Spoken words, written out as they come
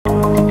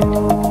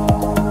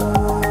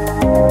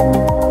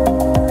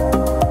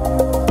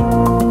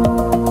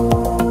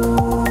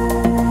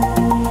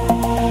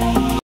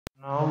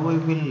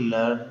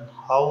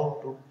how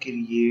to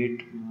create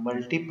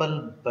multiple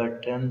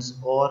buttons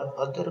or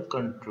other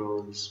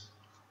controls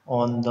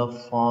on the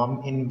form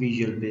in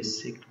Visual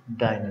Basic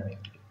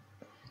dynamically.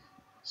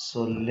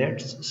 So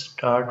let's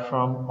start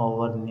from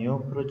our new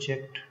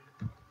project,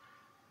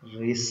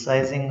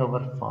 resizing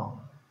our form.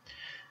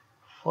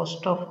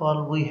 First of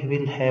all, we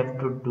will have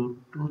to do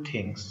two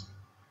things.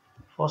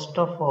 First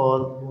of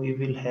all, we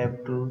will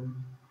have to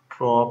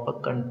drop a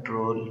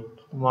control,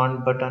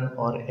 one button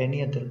or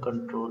any other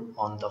control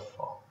on the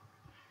form.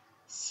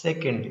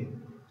 Secondly,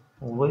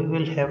 we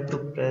will have to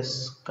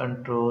press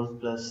Ctrl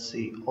plus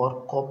C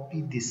or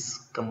copy this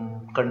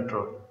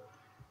control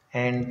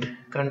and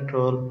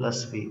Ctrl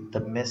plus V.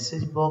 The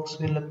message box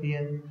will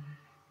appear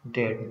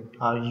that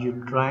are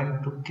you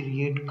trying to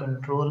create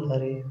control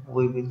array?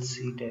 We will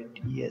see that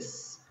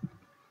yes.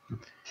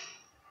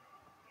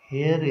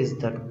 Here is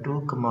the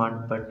two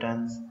command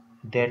buttons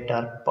that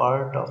are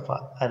part of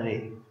an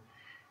array.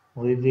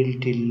 We will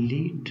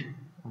delete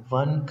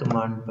one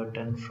command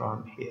button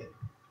from here.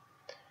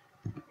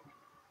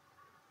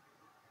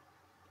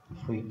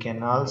 We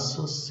can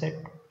also set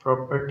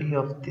property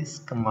of this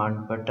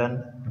command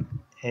button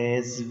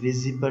as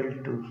visible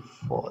to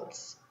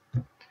false.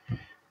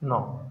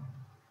 Now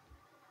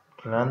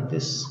run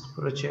this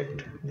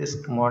project.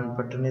 This command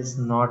button is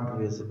not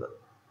visible.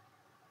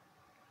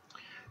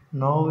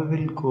 Now we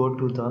will go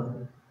to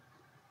the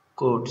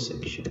code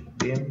section.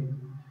 Then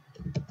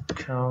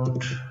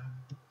count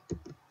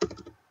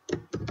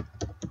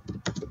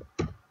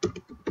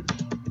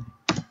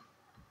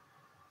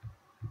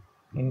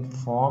in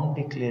form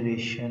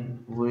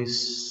declaration we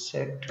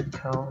set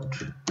count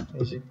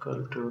is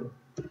equal to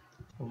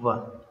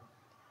 1.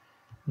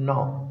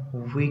 Now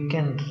we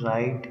can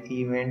write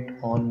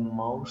event on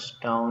mouse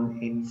down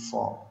in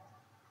form.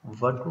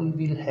 What we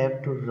will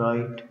have to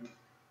write?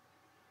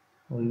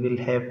 We will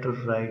have to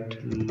write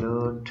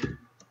load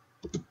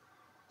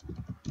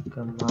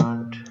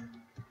command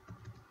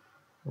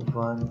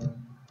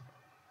 1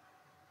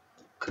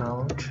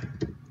 count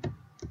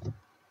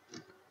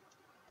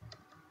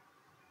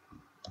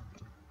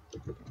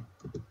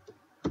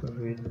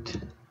with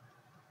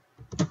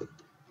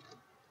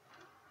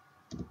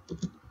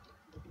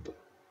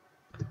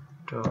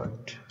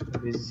dot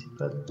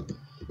visible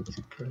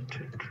equal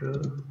to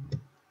true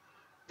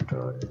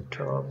dot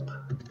top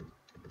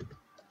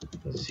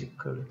is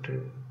equal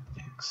to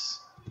x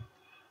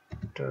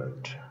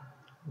dot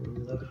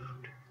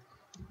left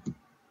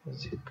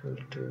is equal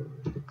to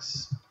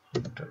x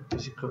dot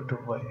is equal to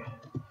y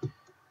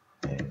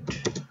and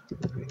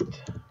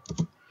width.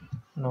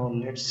 Now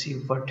let's see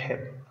what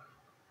happened.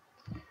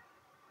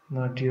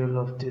 Module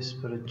of this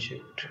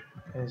project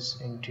is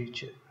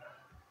integer.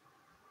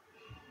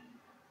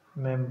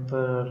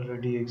 Member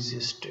already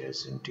exists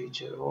as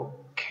integer.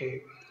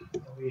 Okay,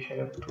 we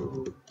have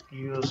to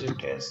use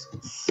it as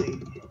C.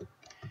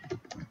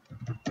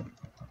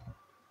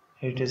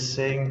 It is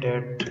saying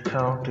that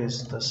count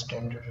is the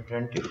standard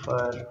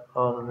identifier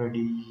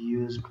already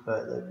used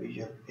by the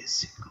Visual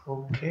Basic.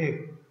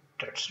 Okay,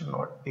 that's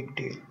not big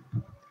deal.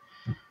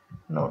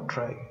 Now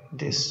try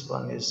this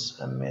one is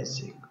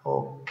amazing.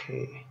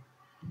 Okay,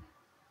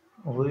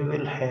 we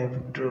will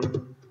have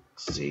to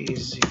C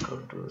is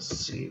equal to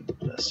C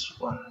plus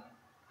 1.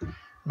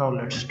 Now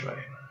let's try.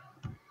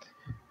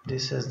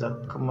 This is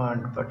the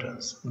command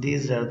buttons.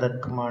 These are the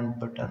command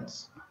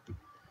buttons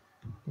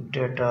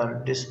that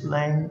are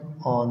displaying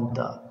on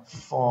the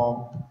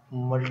form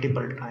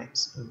multiple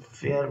times.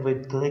 Where we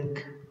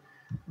click,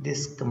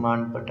 this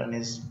command button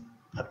is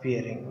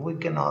appearing. We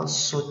can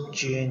also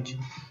change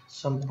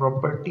some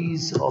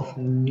properties of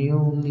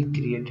newly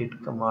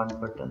created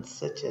command buttons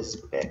such as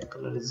back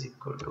color is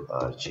equal to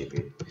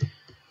RGB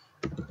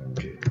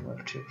 100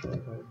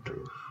 multiplied by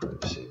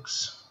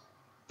 256.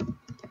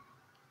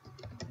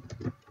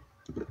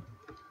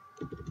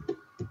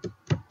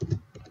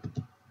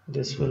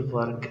 This will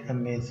work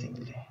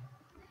amazingly.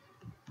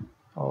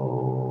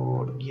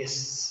 Oh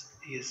yes,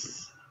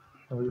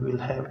 we will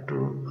have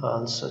to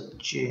also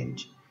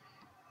change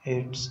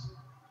its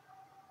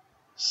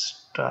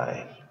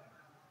style.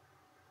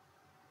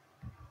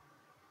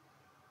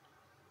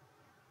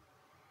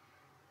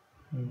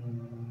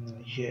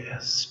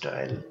 Yes,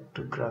 style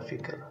to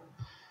graphical.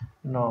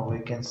 Now we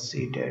can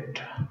see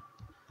that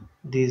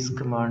these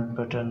command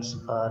buttons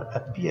are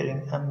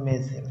appearing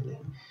amazingly.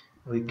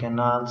 We can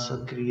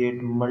also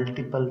create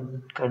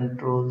multiple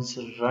controls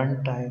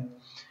runtime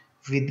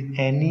with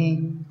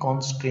any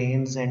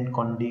constraints and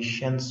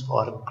conditions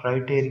or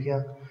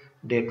criteria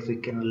that we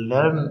can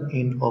learn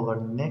in our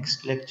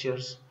next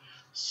lectures.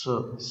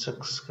 So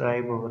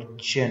subscribe our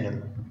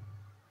channel.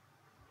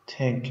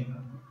 Thank you.